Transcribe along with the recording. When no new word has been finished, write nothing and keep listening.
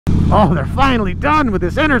Oh, they're finally done with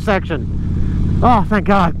this intersection. Oh, thank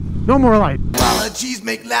God. No more light. Apologies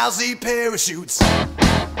make lousy parachutes.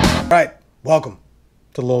 Alright, welcome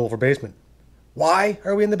to the low over basement. Why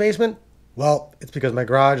are we in the basement? Well, it's because my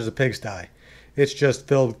garage is a pigsty. It's just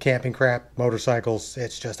filled with camping crap, motorcycles.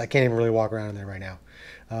 It's just, I can't even really walk around in there right now.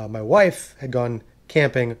 My wife had gone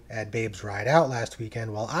camping at Babe's Ride Out last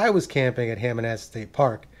weekend while I was camping at Hammonasset State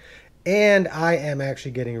Park. And I am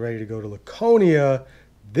actually getting ready to go to Laconia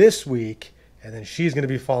this week. And then she's going to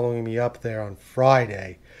be following me up there on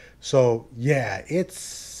Friday. So yeah,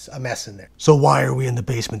 it's a mess in there. So why are we in the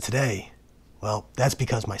basement today? Well, that's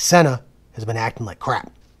because my SENA has been acting like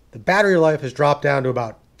crap. The battery life has dropped down to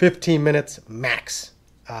about 15 minutes max.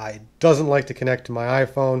 It doesn't like to connect to my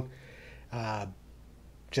iPhone.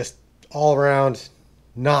 Just all around,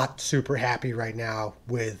 not super happy right now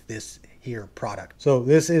with this here product. So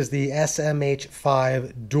this is the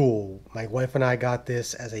SMH5 Dual. My wife and I got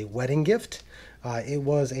this as a wedding gift. It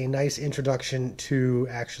was a nice introduction to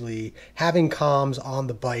actually having comms on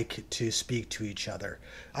the bike to speak to each other.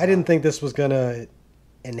 I didn't think this was gonna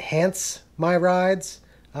enhance my rides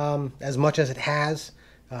as much as it has,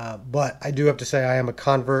 but I do have to say I am a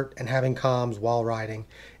convert, and having comms while riding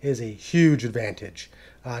is a huge advantage.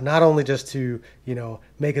 Not only just to,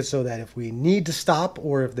 make it so that if we need to stop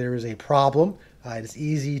or if there is a problem, it's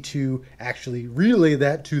easy to actually relay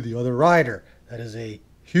that to the other rider. That is a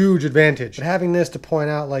huge advantage. But having this to point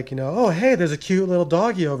out, like, oh, hey, there's a cute little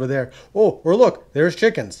doggy over there. Oh, or look, there's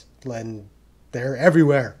chickens. And they're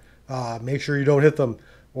everywhere. Make sure you don't hit them.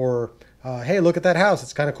 Or, hey, look at that house.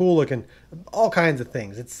 It's kind of cool looking. All kinds of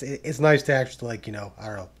things. It's nice to actually, like, I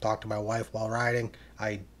don't know, talk to my wife while riding.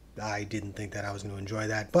 I didn't think that I was going to enjoy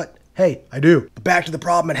that. But, hey, I do. But back to the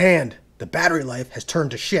problem at hand. The battery life has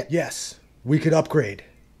turned to shit. Yes, we could upgrade.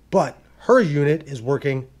 But her unit is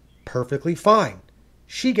working perfectly fine.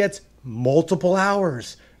 She gets multiple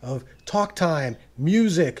hours of talk time,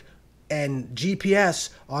 music, and GPS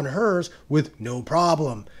on hers with no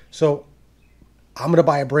problem. So I'm going to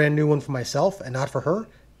buy a brand new one for myself and not for her.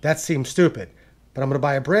 That seems stupid. But I'm going to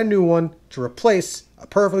buy a brand new one to replace a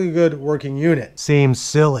perfectly good working unit. Seems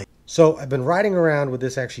silly. So I've been riding around with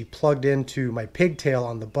this actually plugged into my pigtail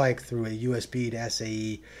on the bike through a USB to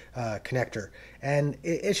SAE connector. And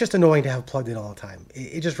it's just annoying to have plugged in all the time.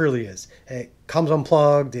 It just really is. It comes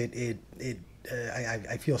unplugged.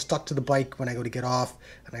 I feel stuck to the bike when I go to get off.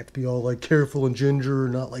 And I have to be all like careful and ginger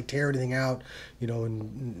and not like tear anything out,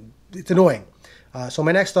 and it's annoying. So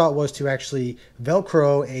my next thought was to actually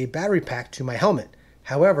Velcro a battery pack to my helmet.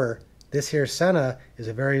 However, this here SENA is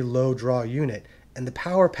a very low draw unit, and the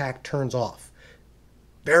power pack turns off.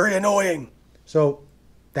 Very annoying. So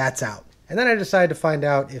that's out. And then I decided to find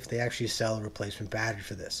out if they actually sell a replacement battery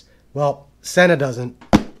for this. Well, SENA doesn't,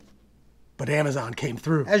 but Amazon came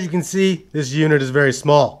through. As you can see, this unit is very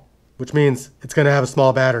small, which means it's going to have a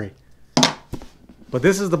small battery. But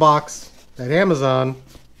this is the box that Amazon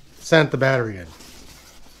sent the battery in.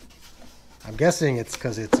 I'm guessing it's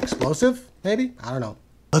because it's explosive, maybe? I don't know.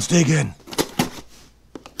 Let's dig in.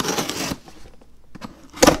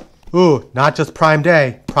 Ooh, not just Prime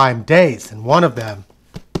Day, Prime Days, and one of them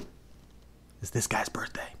is this guy's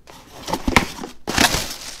birthday.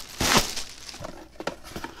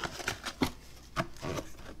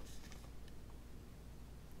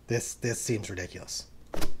 This seems ridiculous.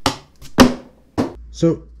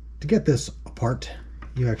 So, to get this apart,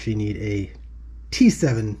 you actually need a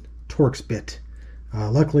T7 Torx bit.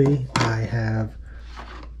 Luckily, I have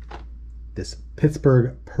this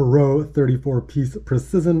Pittsburgh Perot 34-piece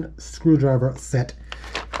precision screwdriver set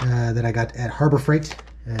that I got at Harbor Freight,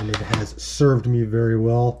 and it has served me very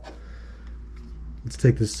well. Let's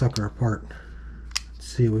take this sucker apart. Let's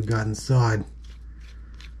see what we've got inside.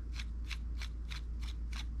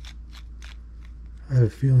 I have a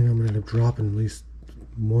feeling I'm going to end up dropping at least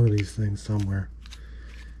one of these things somewhere,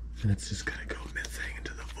 and it's just going to go missing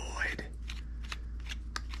into the void.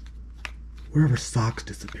 Wherever socks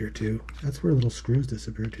disappear to, that's where little screws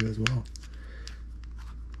disappear to as well.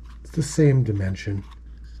 It's the same dimension.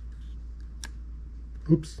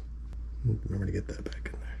 Oops. Remember to get that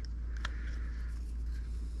back in there.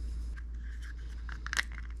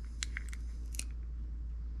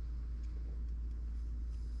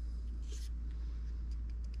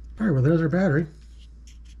 Alright, well, there's our battery.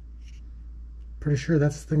 Pretty sure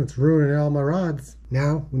that's the thing that's ruining all my rods.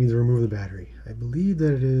 Now we need to remove the battery. I believe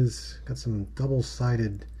that it is got some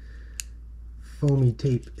double-sided foamy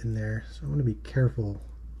tape in there, so I'm going to be careful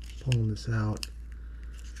pulling this out.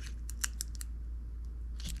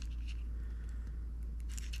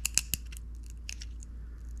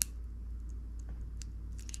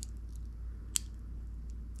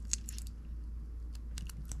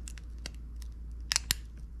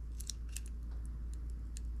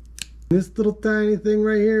 This little tiny thing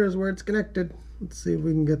right here is where it's connected. Let's see if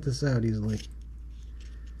we can get this out easily.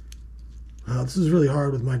 Wow, this is really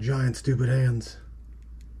hard with my giant stupid hands.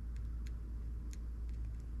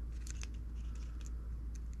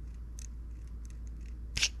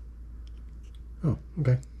 Oh,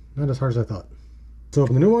 okay. Not as hard as I thought. Let's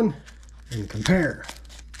open the new one and compare.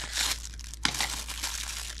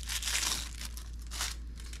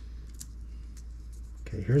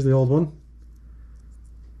 Okay, here's the old one.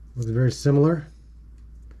 Looks very similar.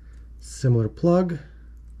 Similar plug.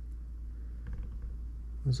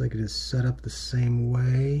 Looks like it is set up the same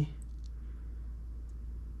way.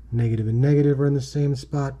 Negative and negative are in the same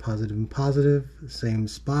spot. Positive and positive, the same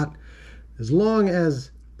spot. As long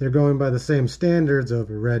as they're going by the same standards of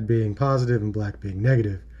red being positive and black being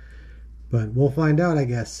negative. But we'll find out, I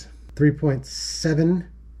guess. 3.7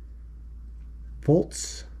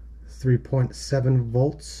 volts. 3.7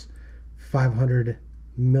 volts. 500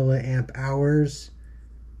 milliamp hours.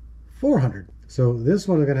 400. So this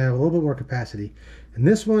one is going to have a little bit more capacity. And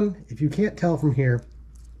this one, if you can't tell from here,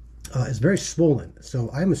 is very swollen.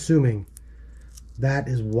 So I'm assuming that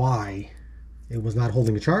is why it was not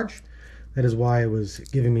holding a charge. That is why it was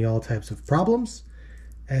giving me all types of problems.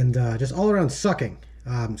 And just all around sucking.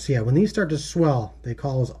 So yeah, when these start to swell, they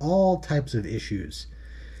cause all types of issues.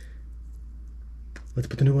 Let's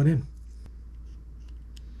put the new one in.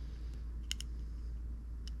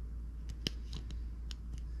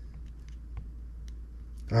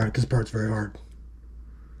 All right, this part's very hard.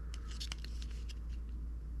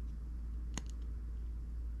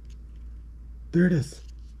 There it is.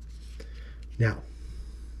 Now,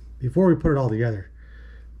 before we put it all together,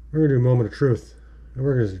 we're going to do a moment of truth. And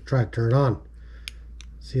we're going to try to turn it on.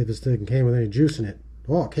 See if this thing came with any juice in it.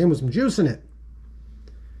 Oh, it came with some juice in it.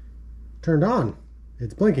 Turned on.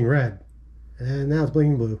 It's blinking red. And now it's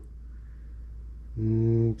blinking blue.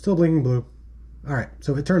 Still blinking blue. Alright,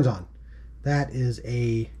 so it turns on. That is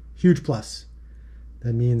a huge plus.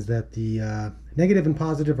 That means that the negative and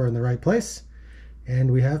positive are in the right place. And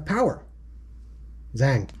we have power.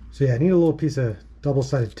 Zang. So yeah, I need a little piece of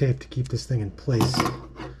double-sided tape to keep this thing in place.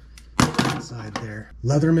 Inside there.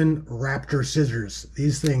 Leatherman Raptor scissors.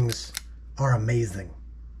 These things are amazing.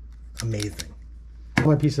 Amazing.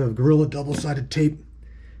 My piece of Gorilla double-sided tape.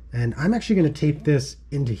 And I'm actually going to tape this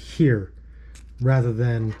into here rather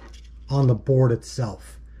than on the board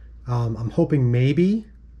itself. I'm hoping maybe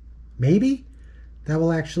that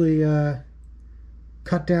will actually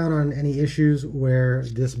cut down on any issues where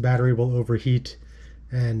this battery will overheat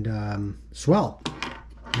and swell.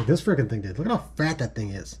 Like this freaking thing did. Look at how fat that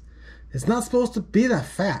thing is. It's not supposed to be that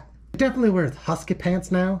fat. It definitely wears husky pants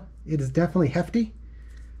now. It is definitely hefty.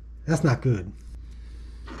 That's not good.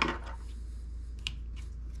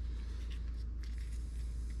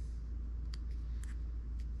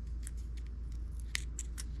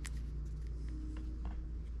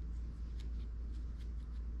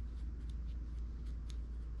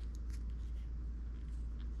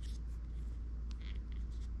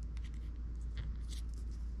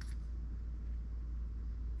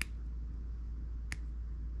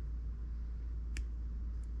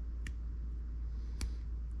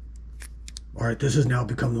 All right, this has now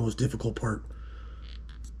become the most difficult part.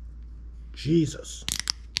 Jesus.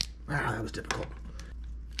 Wow, that was difficult.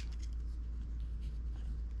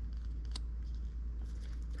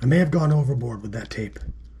 I may have gone overboard with that tape.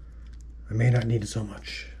 I may not need it so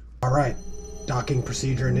much. All right, docking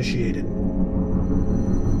procedure initiated.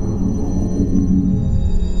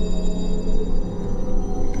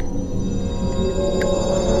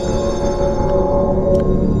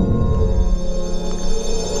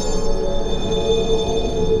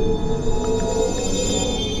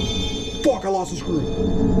 Fuck, I lost a screw.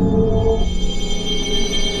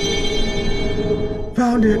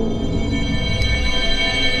 Found it.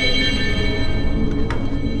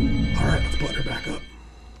 All right, let's button her back up.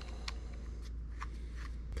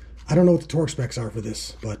 I don't know what the torque specs are for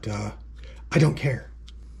this, but I don't care.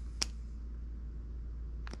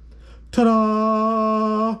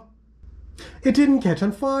 Ta-da! It didn't catch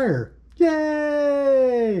on fire.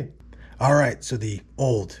 Yay! All right, so the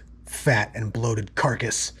old, fat, and bloated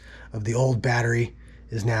carcass of the old battery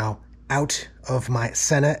is now out of my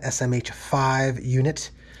SENA SMH5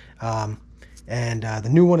 unit. And the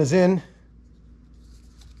new one is in.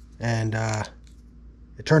 And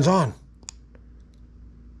it turns on.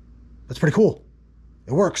 That's pretty cool.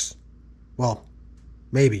 It works. Well,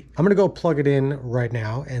 maybe. I'm going to go plug it in right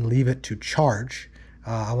now and leave it to charge.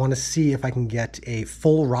 I want to see if I can get a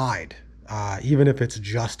full ride, even if it's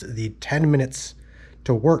just the 10 minutes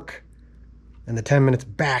to work and the 10 minutes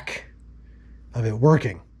back of it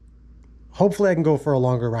working. hopefully I can go for a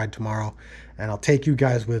longer ride tomorrow, and I'll take you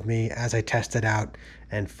guys with me as I test it out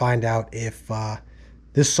and find out if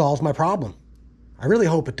this solves my problem. I really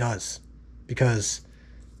hope it does, because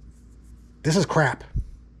this is crap.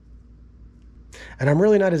 And I'm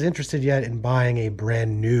really not as interested yet in buying a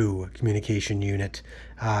brand new communication unit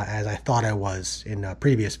as I thought I was in a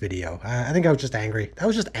previous video. I think I was just angry. That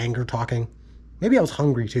was just anger talking. Maybe I was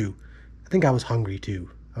hungry too. I think I was hungry too.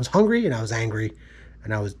 I was hungry and I was angry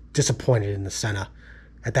and I was disappointed in the SENA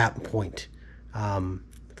at that point. For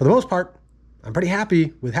the most part, I'm pretty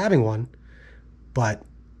happy with having one, but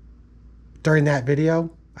during that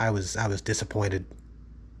video, I was disappointed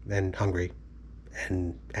and hungry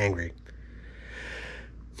and angry.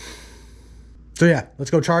 So yeah, let's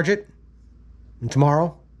go charge it, and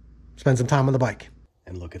tomorrow, spend some time on the bike.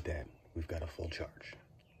 And look at that, we've got a full charge.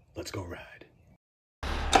 Let's go ride.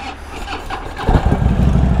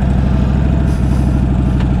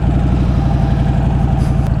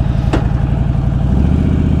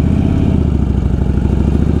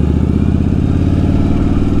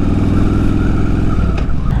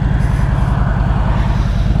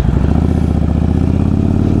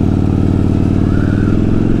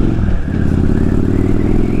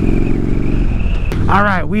 All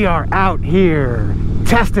right, we are out here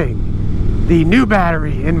testing the new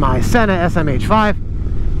battery in my SENA SMH5,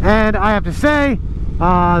 and I have to say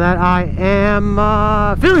that I am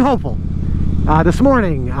feeling hopeful. This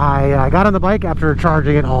morning, I got on the bike after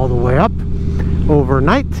charging it all the way up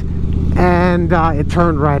overnight, and it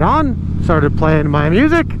turned right on, started playing my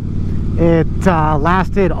music. It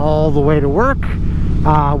lasted all the way to work.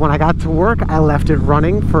 When I got to work, I left it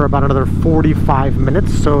running for about another 45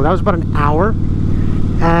 minutes, so that was about an hour.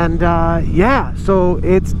 And yeah, so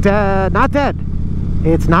it's not dead.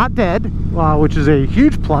 It's not dead, which is a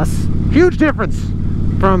huge plus, huge difference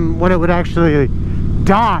from when it would actually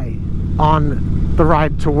die on the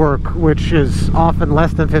ride to work, which is often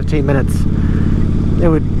less than 15 minutes. It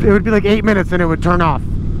would be like 8 minutes and it would turn off.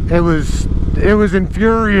 It was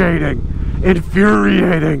infuriating,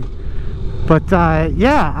 But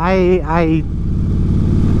yeah,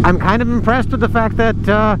 I'm kind of impressed with the fact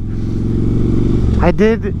that I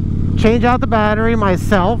did change out the battery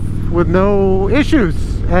myself with no issues,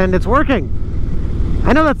 and it's working.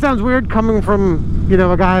 I know that sounds weird coming from, you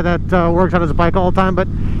know, a guy that works on his bike all the time, but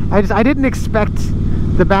I didn't expect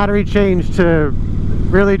the battery change to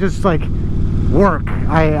really just like work.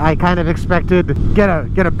 I kind of expected get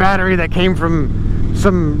a battery that came from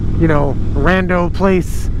some, you know, rando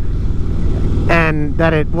place, and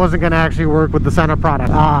that it wasn't going to actually work with the SENA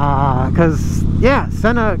product. Because, yeah,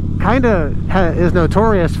 SENA kind of is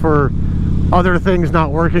notorious for other things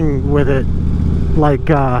not working with it. Like,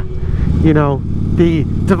 you know, the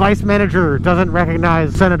device manager doesn't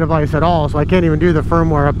recognize SENA device at all, so I can't even do the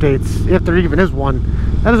firmware updates, if there even is one.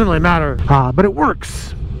 That doesn't really matter. But it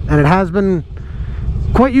works, and it has been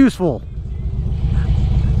quite useful.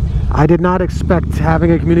 I did not expect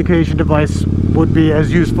having a communication device would be as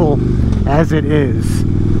useful as it is.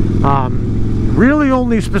 Really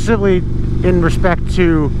only specifically in respect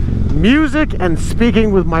to music and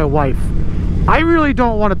speaking with my wife. I really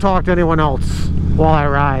don't want to talk to anyone else while I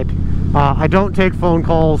ride. I don't take phone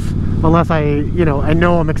calls unless I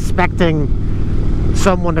know I'm expecting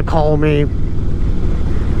someone to call me.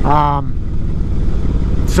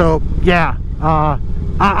 So yeah,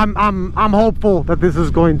 I'm hopeful that this is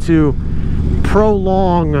going to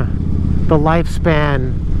prolong the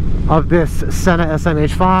lifespan of this SENA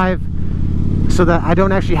SMH5, so that I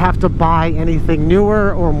don't actually have to buy anything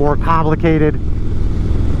newer or more complicated,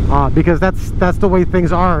 because that's the way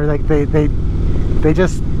things are. Like they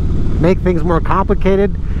just make things more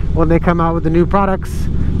complicated when they come out with the new products,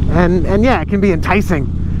 and yeah, it can be enticing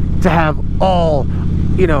to have all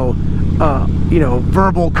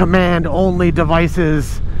verbal command only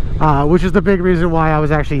devices, which is the big reason why I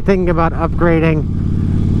was actually thinking about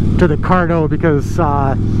upgrading to the Cardo, because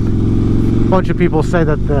a bunch of people say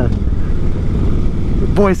that the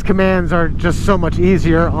voice commands are just so much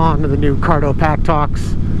easier on the new Cardo Pack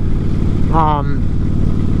Talks.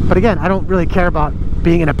 But again, I don't really care about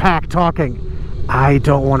being in a pack talking. I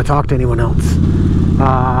don't want to talk to anyone else.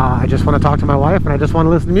 I just want to talk to my wife, and I just want to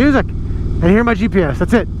listen to music and hear my GPS.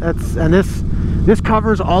 That's it. And this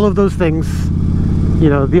covers all of those things. You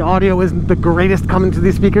know, the audio isn't the greatest coming to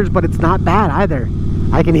these speakers, but it's not bad either.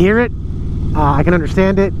 I can hear it. I can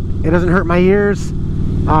understand it. It doesn't hurt my ears.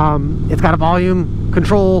 It's got a volume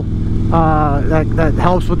control that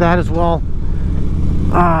helps with that as well.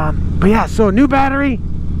 But yeah, so new battery,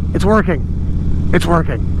 it's working. It's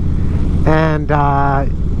working. And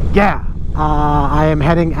yeah, I am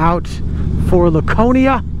heading out for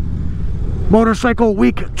Laconia Motorcycle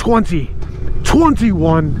Week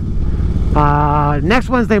 2021. Next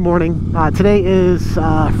Wednesday morning. Today is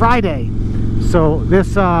Friday, so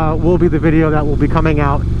this will be the video that will be coming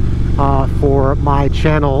out for my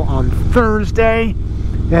channel on Thursday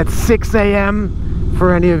at 6 a.m.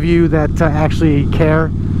 for any of you that actually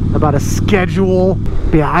care about a schedule.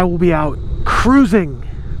 But yeah, I will be out cruising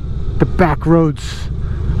the back roads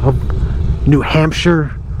of New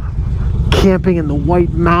Hampshire, camping in the White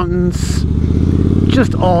Mountains,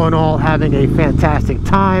 just all in all having a fantastic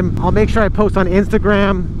time. I'll make sure I post on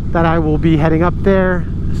Instagram that I will be heading up there,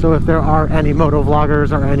 so if there are any moto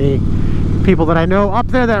vloggers or any people that I know up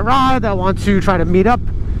there that ride that want to try to meet up,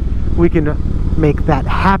 we can make that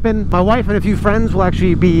happen. My wife and a few friends will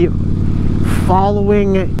actually be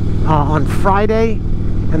following on Friday,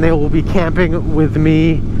 and they will be camping with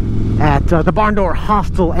me at the Barn Door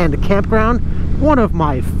Hostel and Campground, one of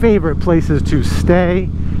my favorite places to stay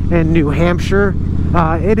in New Hampshire.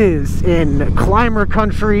 It is in climber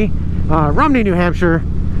country, Rumney, New Hampshire.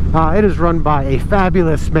 It is run by a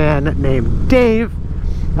fabulous man named Dave.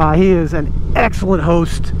 He is an excellent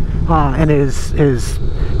host, and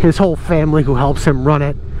his whole family who helps him run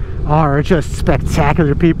it are just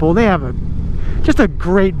spectacular people. They have just a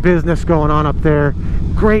great business going on up there.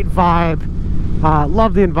 Great vibe.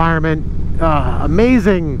 Love the environment.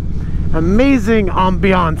 Amazing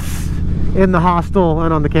ambiance in the hostel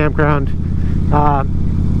and on the campground.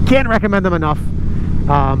 Can't recommend them enough.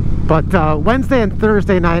 But Wednesday and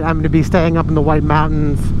Thursday night I'm going to be staying up in the White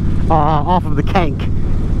Mountains off of the Kank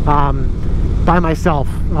by myself,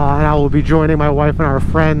 and I will be joining my wife and our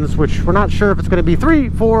friends, which we're not sure if it's going to be 3,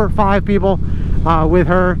 4, 5 people with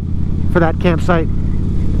her for that campsite,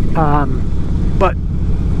 but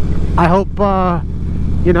I hope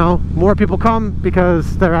you know, more people come,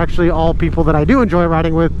 because they're actually all people that I do enjoy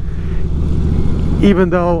riding with,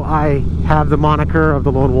 even though I have the moniker of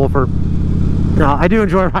the lone wolfer. I do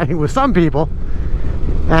enjoy riding with some people,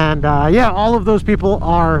 and yeah, all of those people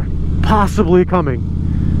are possibly coming,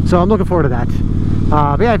 so I'm looking forward to that.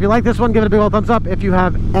 But yeah, if you like this one, give it a big old thumbs up. If you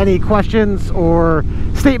have any questions or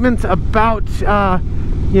statements about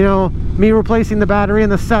you know, me replacing the battery in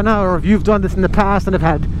the SENA, or if you've done this in the past and have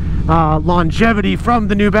had longevity from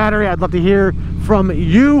the new battery, I'd love to hear from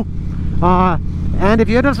you. And if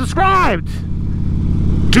you haven't subscribed,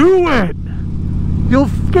 do it! You'll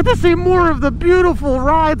get to see more of the beautiful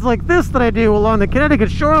rides like this that I do along the Connecticut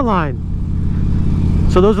shoreline.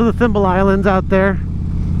 So those are the Thimble Islands out there.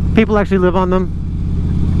 People actually live on them.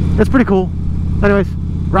 It's pretty cool. Anyways,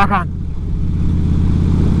 rock on.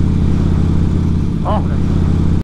 Oh,